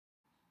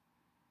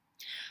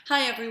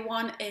Hi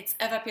everyone, it's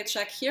Eva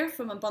Pietrzak here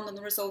from Abundant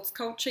Results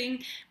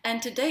Coaching,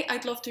 and today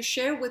I'd love to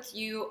share with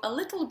you a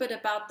little bit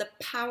about the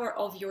power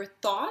of your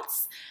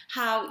thoughts,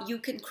 how you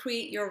can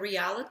create your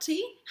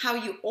reality, how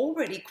you're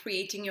already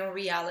creating your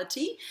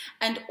reality,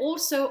 and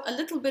also a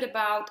little bit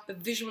about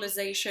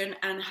visualization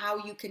and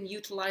how you can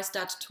utilize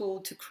that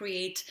tool to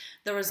create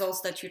the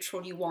results that you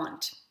truly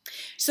want.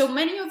 So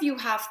many of you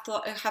have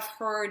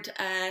heard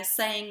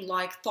saying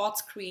like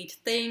thoughts create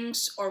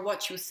things, or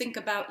what you think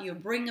about you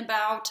bring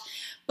about,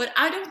 but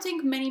I don't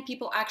think many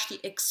people actually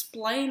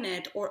explain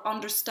it or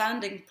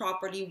understanding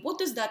properly what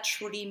does that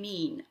truly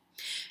mean.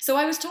 So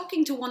I was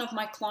talking to one of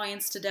my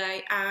clients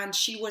today, and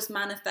she was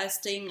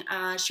manifesting,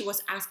 she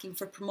was asking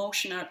for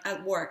promotion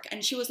at work,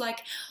 and she was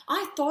like,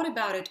 I thought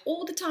about it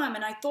all the time,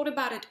 and I thought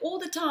about it all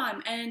the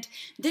time, and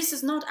this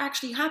is not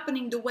actually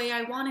happening the way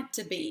I want it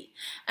to be.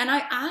 And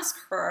I asked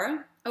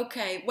her,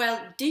 okay,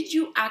 well, did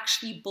you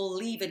actually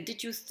believe it?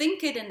 Did you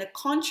think it in the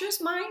conscious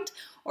mind,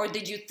 or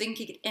did you think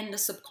it in the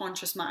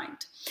subconscious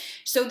mind?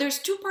 So there's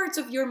two parts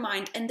of your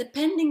mind, and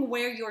depending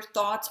where your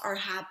thoughts are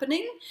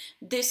happening,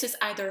 this is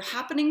either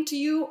happening to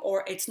you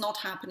or it's not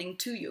happening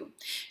to you.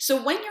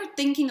 So when you're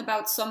thinking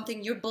about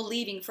something, you're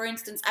believing, for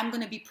instance, I'm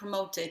going to be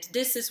promoted.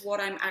 This is what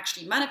I'm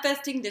actually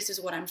manifesting. This is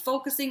what I'm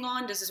focusing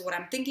on. This is what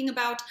I'm thinking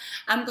about.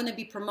 I'm going to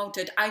be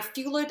promoted. I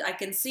feel it. I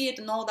can see it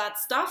and all that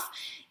stuff.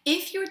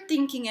 If you're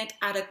thinking it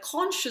at a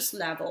conscious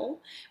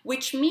level,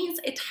 which means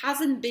it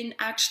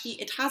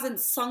hasn't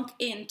sunk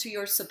into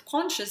your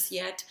subconscious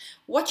yet,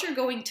 what you're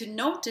going to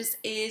notice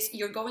is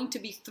you're going to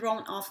be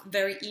thrown off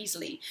very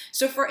easily.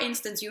 So for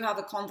instance, you have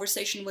a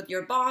conversation with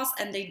your boss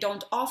and they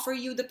don't offer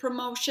you the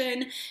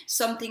promotion,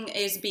 something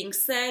is being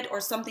said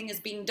or something is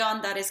being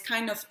done that is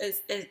kind of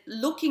is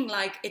looking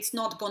like it's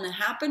not going to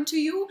happen to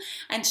you,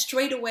 and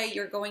straight away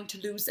you're going to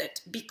lose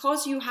it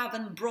because you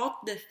haven't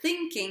brought the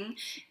thinking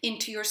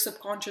into your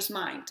subconscious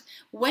mind.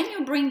 When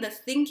you bring the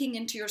thinking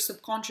into your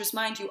subconscious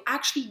mind, you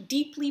actually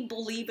deeply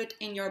believe it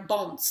in your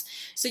bones.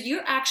 So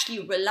you're actually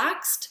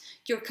relaxed,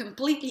 you're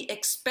completely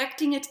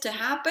expecting it to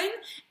happen,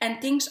 and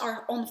things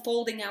are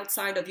unfolding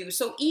outside of you.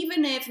 So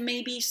even if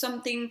maybe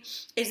something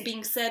is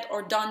being said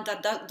or done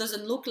that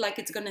doesn't look like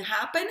it's going to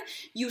happen,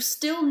 you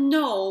still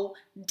know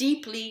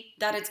deeply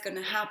that it's going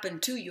to happen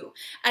to you.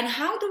 And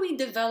how do we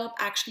develop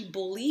actually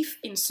belief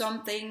in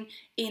something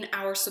in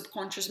our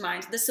subconscious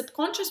mind? The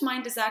subconscious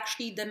mind is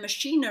actually the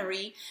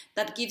machinery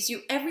that gives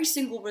you every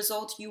single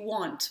result you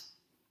want.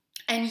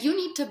 And you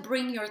need to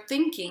bring your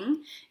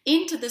thinking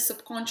into the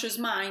subconscious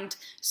mind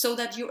so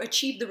that you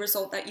achieve the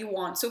result that you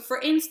want. So for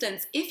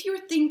instance, if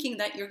you're thinking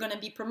that you're going to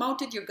be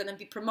promoted, you're going to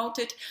be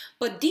promoted,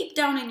 but deep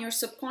down in your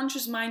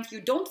subconscious mind,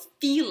 you don't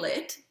feel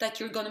it that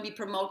you're going to be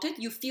promoted.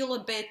 You feel a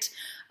bit,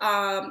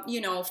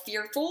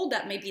 fearful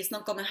that maybe it's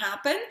not going to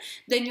happen,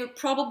 then you're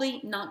probably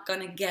not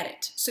going to get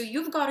it. So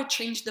you've got to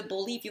change the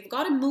belief. You've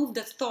got to move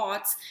the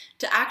thoughts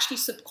to actually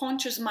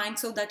subconscious mind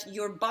so that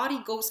your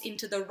body goes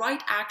into the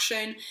right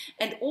action,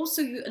 and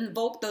also you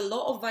invoke the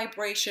law of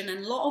vibration.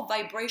 And law of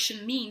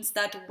vibration means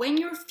that when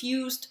you're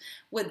fused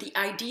with the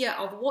idea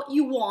of what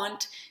you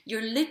want,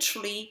 you're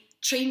literally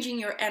changing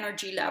your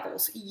energy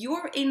levels.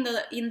 You're in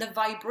the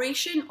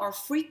vibration or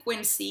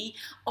frequency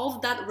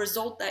of that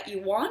result that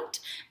you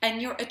want,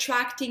 and you're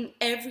attracting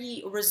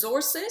every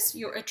resources,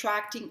 you're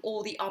attracting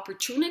all the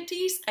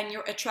opportunities, and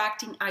you're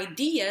attracting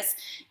ideas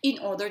in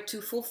order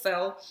to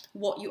fulfill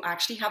what you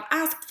actually have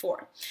asked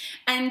for.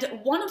 And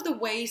one of the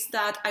ways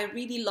that I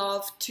really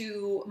love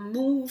to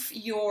move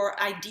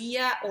your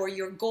idea or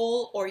your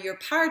goal or your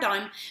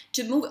paradigm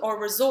to move, or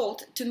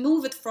result, to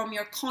move it from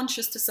your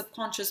conscious to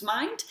subconscious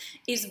mind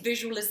is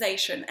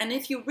visualization. And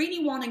if you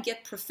really want to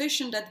get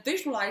proficient at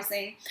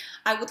visualizing,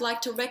 I would like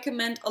to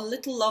recommend a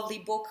little lovely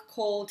book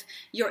called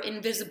Your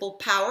Invisible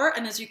Power.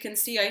 And as you can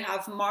see, I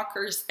have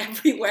markers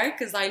everywhere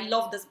because I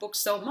love this book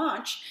so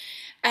much.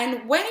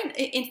 And when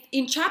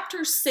in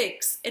chapter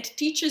 6, it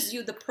teaches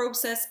you the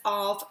process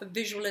of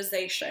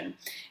visualization.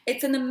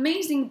 It's an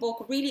amazing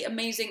book, really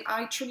amazing.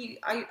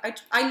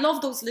 I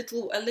love those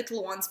little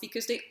ones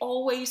because they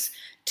always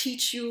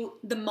teach you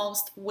the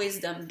most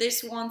wisdom.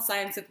 This one,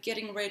 Science of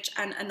Getting Rich,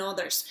 and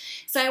others.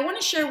 So I want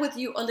to share with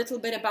you a little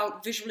bit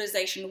about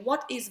visualization.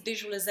 What is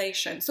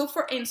visualization? So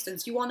for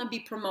instance, you want to be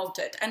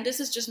promoted, and this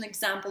is just an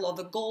example of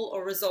a goal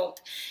or result.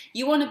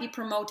 You want to be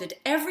promoted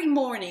every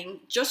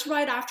morning, just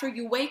right after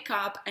you wake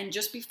up and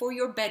just before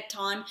your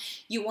bedtime.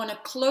 You want to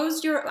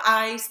close your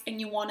eyes and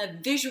you want to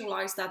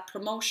visualize that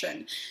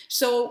promotion.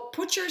 So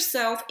put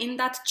yourself in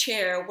that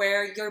chair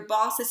where your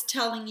boss is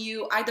telling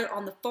you, either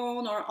on the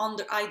phone or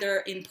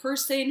either in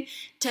person,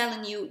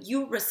 telling you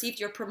you received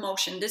your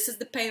promotion, this is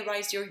the pay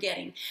rise you're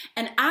getting,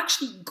 and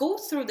actually go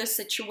through the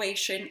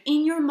situation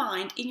in your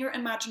mind, in your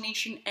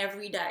imagination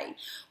every day.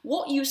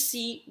 What you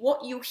see,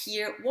 what you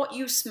hear, what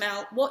you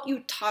smell, what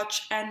you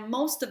touch, and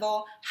most of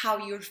all, how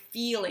you're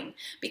feeling.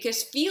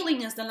 Because feeling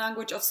writing is the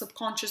language of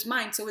subconscious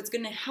mind, so it's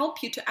going to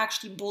help you to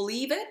actually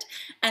believe it.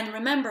 And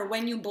remember,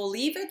 when you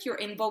believe it, you're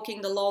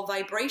invoking the law of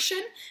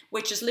vibration,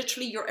 which is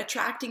literally you're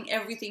attracting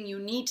everything you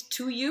need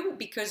to you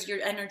because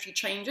your energy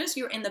changes.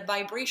 You're in the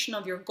vibration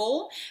of your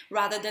goal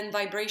rather than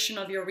vibration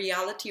of your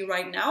reality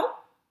right now.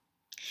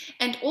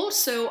 And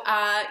also,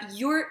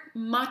 you're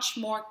much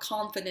more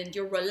confident,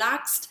 you're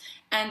relaxed,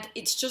 and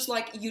it's just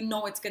like you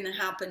know it's going to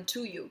happen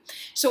to you.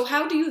 So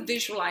how do you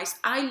visualize?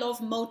 I love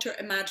motor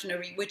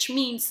imaginary, which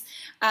means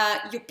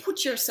you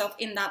put yourself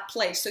in that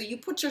place. So you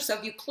put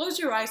yourself, you close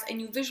your eyes and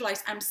you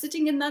visualize, I'm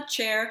sitting in that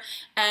chair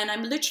and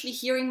I'm literally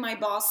hearing my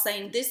boss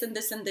saying this and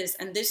this and this,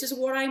 and this is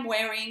what I'm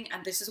wearing,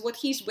 and this is what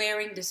he's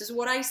wearing, this is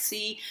what I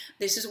see,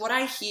 this is what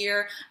I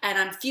hear, and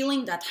I'm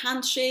feeling that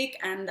handshake,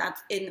 and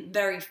that's in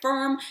very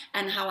firm,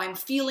 and how I'm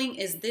feeling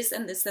is this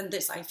and this and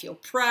this. I feel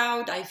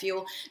proud, I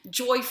feel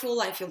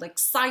joyful, I feel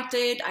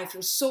excited, I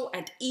feel so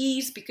at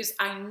ease because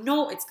I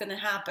know it's gonna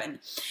happen.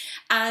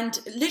 And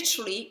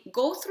literally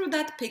go through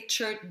that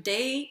picture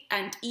day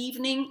and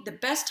evening. The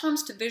best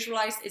times to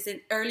visualize is in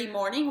early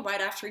morning,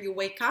 right after you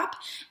wake up,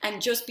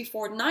 and just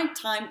before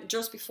nighttime,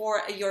 just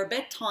before your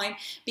bedtime,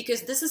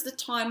 because this is the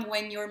time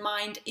when your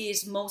mind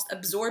is most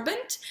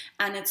absorbent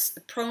and it's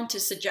prone to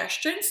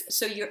suggestions.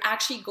 So you're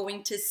actually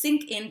going to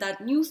sink in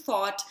that new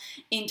thought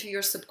into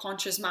your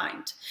subconscious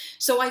mind.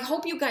 So I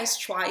hope you guys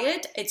try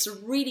it. It's a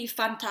really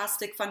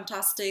fantastic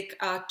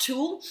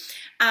tool.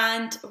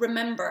 And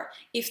remember,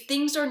 if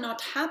things are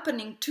not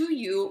happening to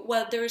you,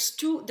 well, there's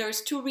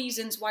two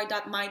reasons why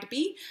that might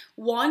be.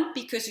 One,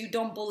 because you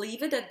don't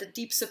believe it at the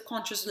deep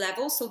subconscious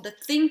level. So the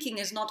thinking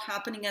is not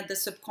happening at the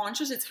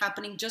subconscious, it's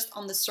happening just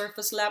on the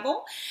surface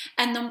level.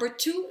 And number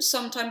two,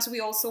 sometimes we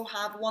also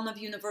have one of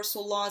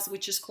universal laws,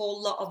 which is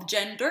called law of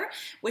gender,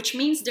 which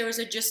means there is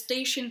a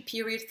gestation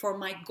period for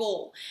my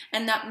goal.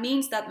 And that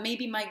means that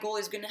maybe my goal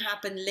is going to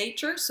happen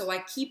later. So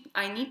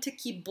I need to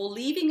keep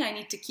believing, I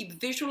need to keep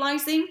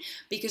visualizing,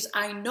 because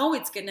I know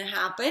it's going to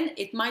happen.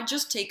 It might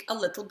just take a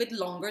little bit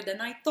longer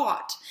than I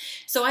thought.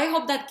 So I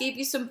hope that gave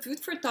you some food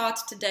for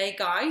thought today,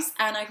 guys,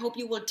 and I hope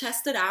you will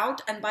test it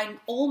out. And by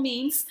all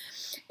means,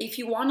 if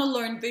you want to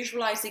learn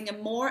visualizing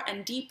more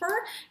and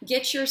deeper,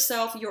 get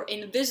yourself Your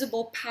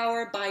Invisible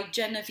Power by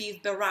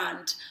Genevieve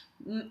Berand.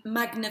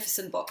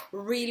 Magnificent book.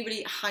 Really,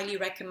 really highly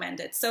recommend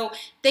it. So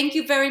thank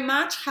you very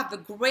much. Have a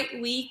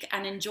great week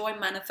and enjoy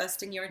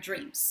manifesting your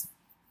dreams.